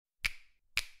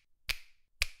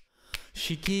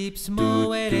She keeps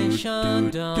Moet and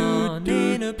Chandon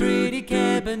in a pretty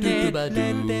cabinet. Let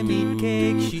them eat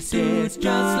cake, she says,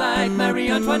 just like Marie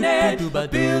Antoinette.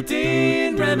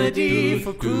 Built-in remedy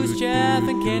for Khrushchev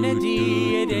and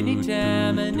Kennedy. At any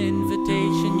time, an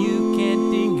invitation you can't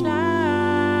decline.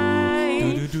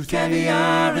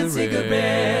 Caviar and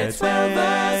cigarettes,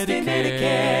 well-versed in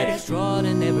etiquette,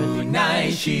 extraordinarily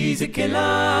nice. She's a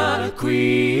killer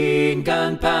queen,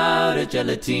 gunpowder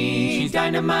gelatine. She's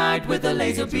dynamite with a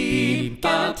laser beam,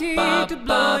 guaranteed to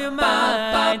blow your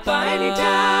mind.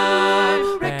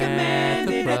 Anytime, recommend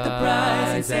it at the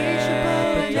price.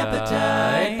 Insatiable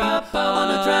appetite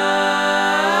on a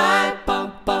drive.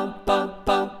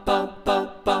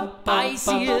 I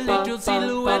see a little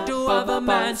silhouette of a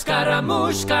man.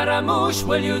 Scaramouche, Scaramouche,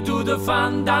 will you do the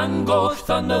fandango?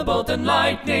 Thunderbolt and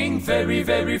lightning, very,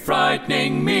 very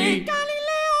frightening me.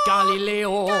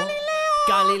 Galileo,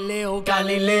 Galileo,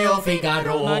 Galileo,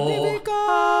 Figaro.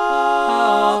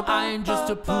 I'm just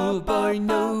a poor boy,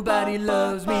 nobody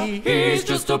loves me. He's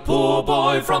just a poor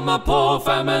boy from a poor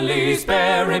family.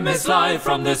 Spare him his life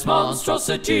from this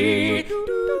monstrosity.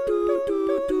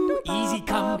 Easy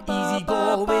come, easy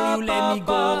go, will you let me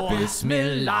go?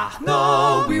 Bismillah,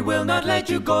 no, we will not let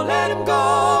you go, let him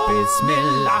go.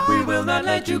 Bismillah, we will not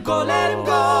let you go, let him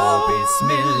go.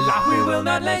 Bismillah, we will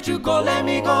not let you go, let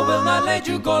me go, will not let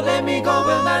you go, let me go,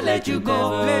 will not let you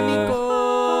go, let me go.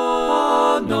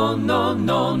 No, no,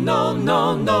 no, no,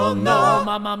 no, no, no.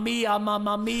 Mamma mia,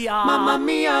 mamma mia, mamma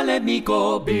mia, let me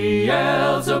go.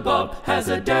 Beelzebub has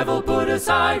a devil put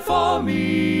aside for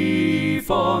me,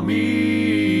 for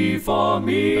me, for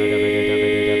me.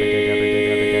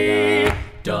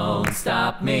 Don't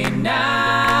stop me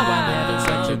now, I'm having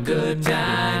such a good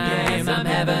time. Yes, I'm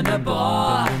having a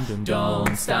ball.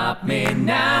 Don't stop me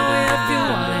now, if you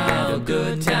wanna have a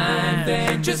good time,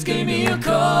 then just give me a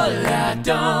call.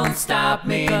 Don't stop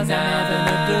me now, I'm having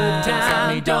a good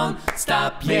time. Don't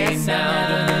stop me now,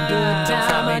 I'm having a good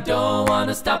time. I don't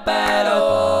wanna stop at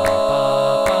all.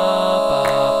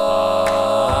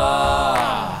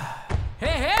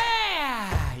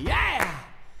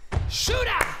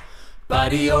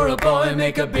 Buddy, you're a boy,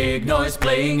 make a big noise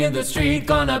playing in the street.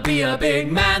 Gonna be a big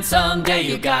man someday.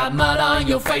 You got mud on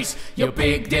your face, your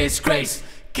big disgrace.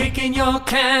 Kicking your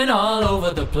can all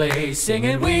over the place,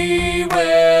 singing we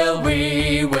will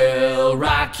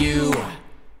rock you.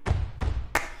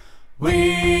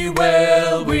 We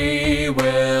will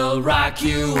rock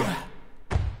you.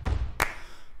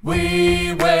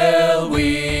 We will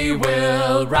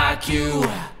rock you.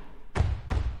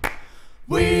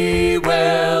 We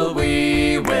will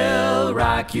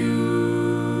rock you.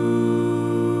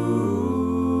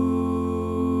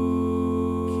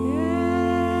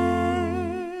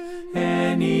 Can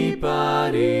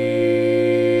anybody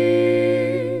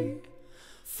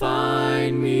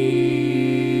find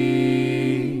me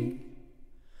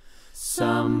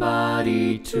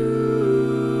somebody to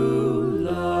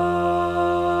love?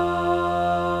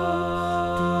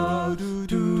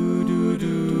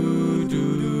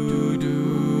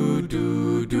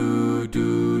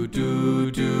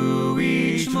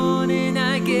 Each morning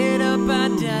I get up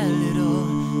at that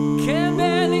little, can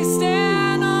barely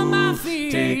stand on my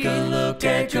feet. Take a look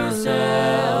at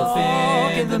yourself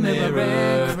in the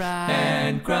mirror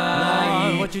and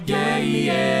cry. What you done?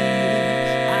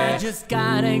 I just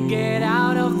gotta get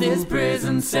out of this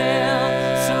prison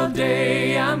cell.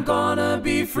 Someday I'm gonna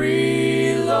be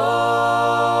free, Lord.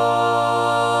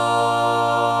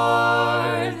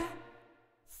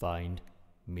 Find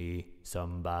me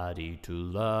somebody to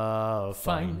love.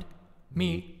 Find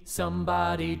me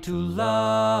somebody to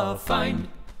love. Find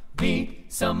me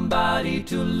somebody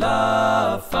to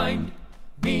love. Find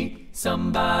me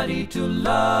somebody to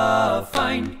love.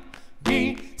 Find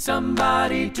me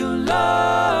somebody to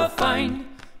love. Find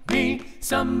me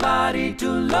somebody to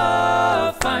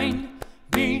love. Find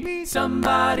me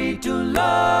somebody to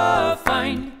love.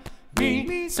 Find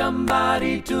me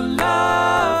somebody to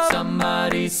love.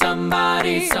 Somebody,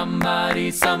 somebody,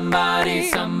 somebody, somebody,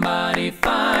 somebody.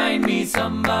 Find me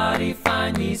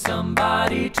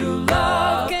somebody to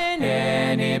love. Can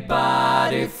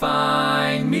anybody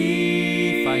find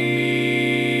me? Find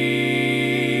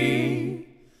me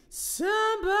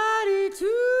somebody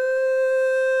to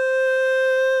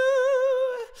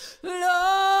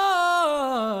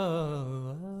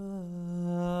love.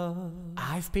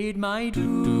 I've paid my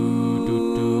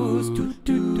dues,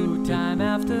 time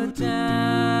after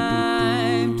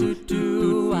time.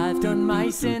 I've done my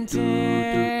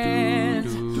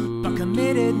sentence, but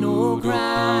committed no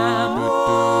crime.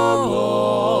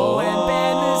 Oh, and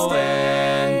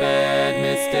bad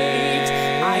mistakes.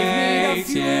 I've made a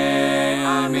few.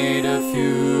 made a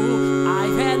few.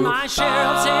 I've had my share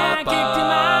of sand kicked in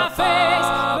my face,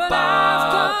 but I've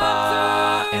come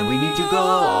through. And we need to go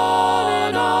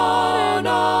on, on,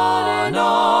 on,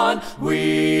 on.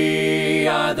 We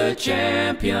are the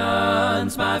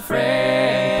champions, my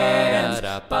friends.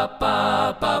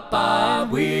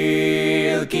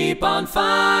 We'll keep on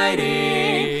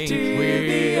fighting.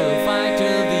 We'll fight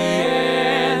till the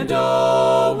end.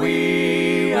 Oh,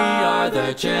 we are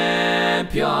the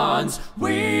champions.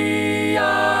 We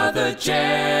are the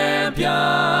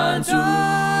champions.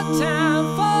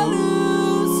 Time for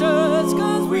losers,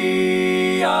 'cause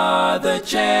we are the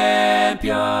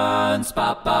champions,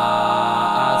 Papa.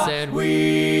 I said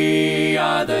we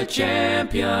are the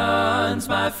champions,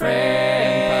 my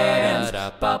friends.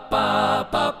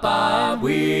 Papa,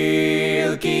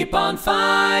 we'll keep on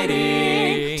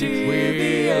fighting.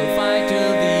 We'll fight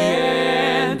till the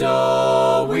end.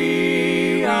 Oh,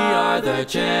 we are the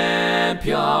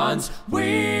champions.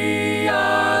 We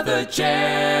are the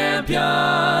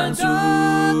champions.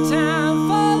 time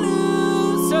for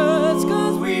losers,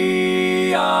 'cause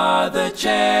we are the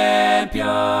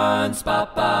champions,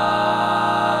 Papa,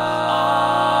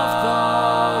 of the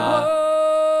world.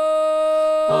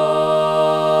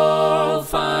 Oh,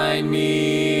 find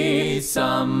me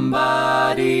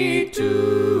somebody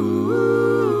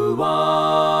who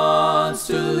wants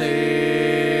to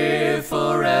live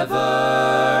forever,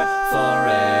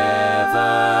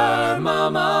 forever,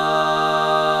 Mama.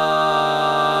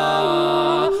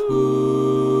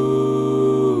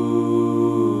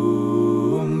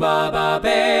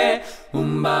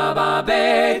 Ba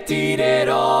be,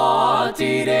 ti-de-do,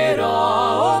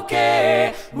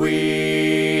 okay.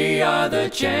 We are the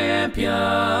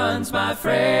champions, my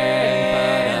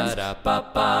friends.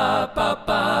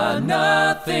 Papa,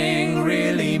 nothing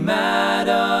really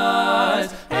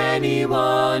matters.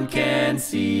 Anyone can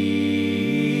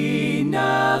see,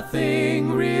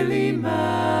 nothing really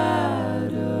matters.